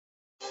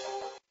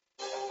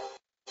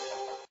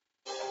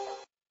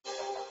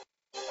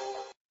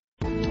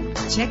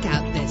Check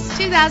out this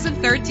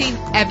 2013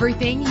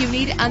 everything you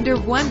need under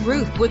one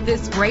roof with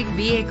this great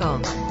vehicle.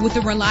 With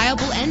a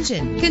reliable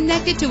engine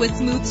connected to a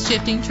smooth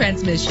shifting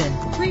transmission,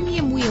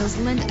 premium wheels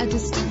lend a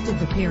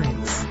distinctive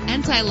appearance.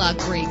 Anti-lock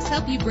brakes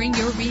help you bring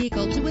your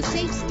vehicle to a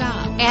safe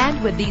stop.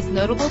 And with these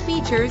notable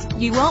features,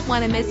 you won't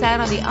want to miss out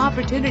on the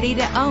opportunity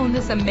to own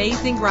this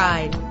amazing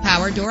ride.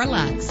 Power door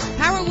locks,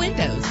 power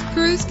windows,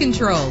 cruise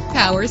control,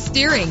 power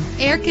steering,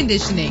 air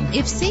conditioning.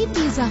 If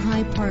safety is a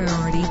high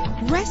priority,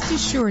 rest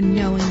assured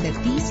knowing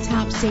that these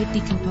top safety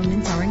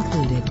components are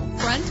included.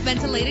 Front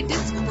ventilated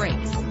disc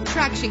brakes,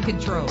 traction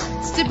control,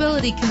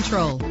 stability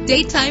control,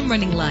 daytime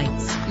running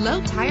lights,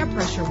 low tire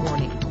pressure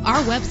warning.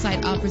 Our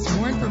website offers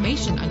more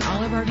information on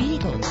all of our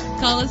vehicles.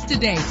 Call us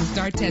today to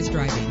start test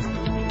driving.